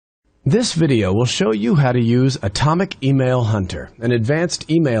This video will show you how to use Atomic Email Hunter, an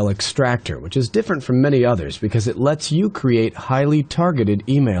advanced email extractor, which is different from many others because it lets you create highly targeted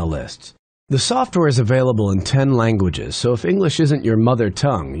email lists. The software is available in 10 languages, so if English isn't your mother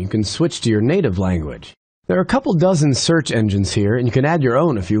tongue, you can switch to your native language. There are a couple dozen search engines here, and you can add your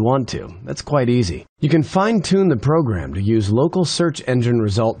own if you want to. That's quite easy. You can fine-tune the program to use local search engine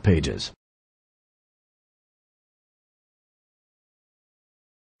result pages.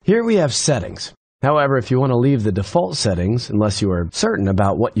 Here we have settings. However, if you want to leave the default settings, unless you are certain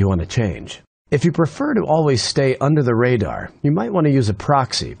about what you want to change. If you prefer to always stay under the radar, you might want to use a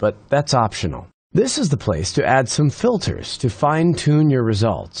proxy, but that's optional. This is the place to add some filters to fine-tune your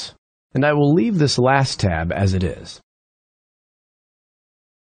results. And I will leave this last tab as it is.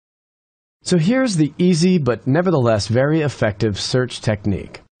 So here's the easy but nevertheless very effective search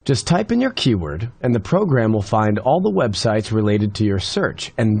technique. Just type in your keyword, and the program will find all the websites related to your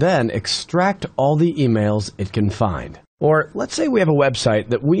search, and then extract all the emails it can find. Or let's say we have a website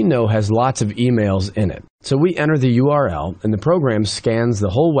that we know has lots of emails in it. So we enter the URL, and the program scans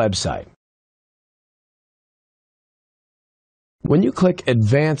the whole website. When you click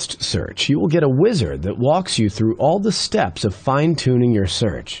Advanced Search, you will get a wizard that walks you through all the steps of fine-tuning your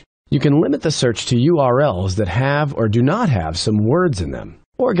search. You can limit the search to URLs that have or do not have some words in them,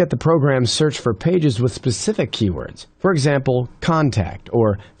 or get the program search for pages with specific keywords, for example, contact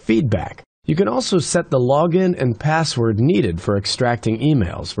or feedback. You can also set the login and password needed for extracting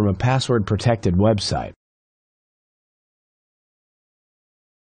emails from a password-protected website.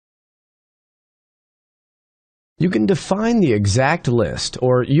 You can define the exact list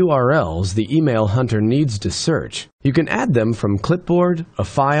or URLs the email hunter needs to search. You can add them from Clipboard, a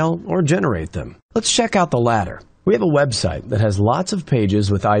file, or generate them. Let's check out the latter. We have a website that has lots of pages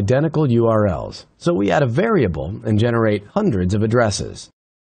with identical URLs, so we add a variable and generate hundreds of addresses.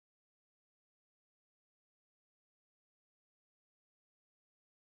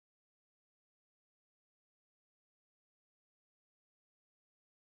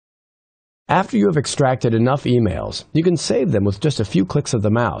 After you have extracted enough emails, you can save them with just a few clicks of the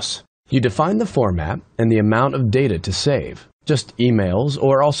mouse. You define the format and the amount of data to save. Just emails,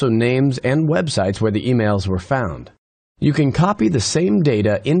 or also names and websites where the emails were found. You can copy the same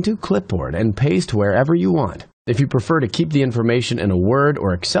data into Clipboard and paste wherever you want. If you prefer to keep the information in a Word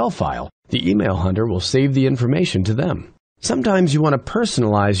or Excel file, the email hunter will save the information to them. Sometimes you want to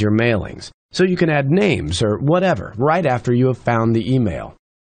personalize your mailings, so you can add names or whatever right after you have found the email.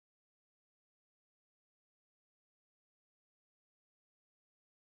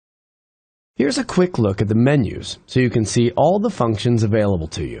 Here's a quick look at the menus so you can see all the functions available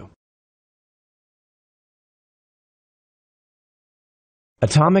to you.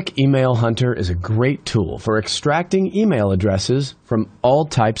 Atomic Email Hunter is a great tool for extracting email addresses from all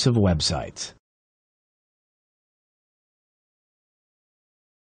types of websites.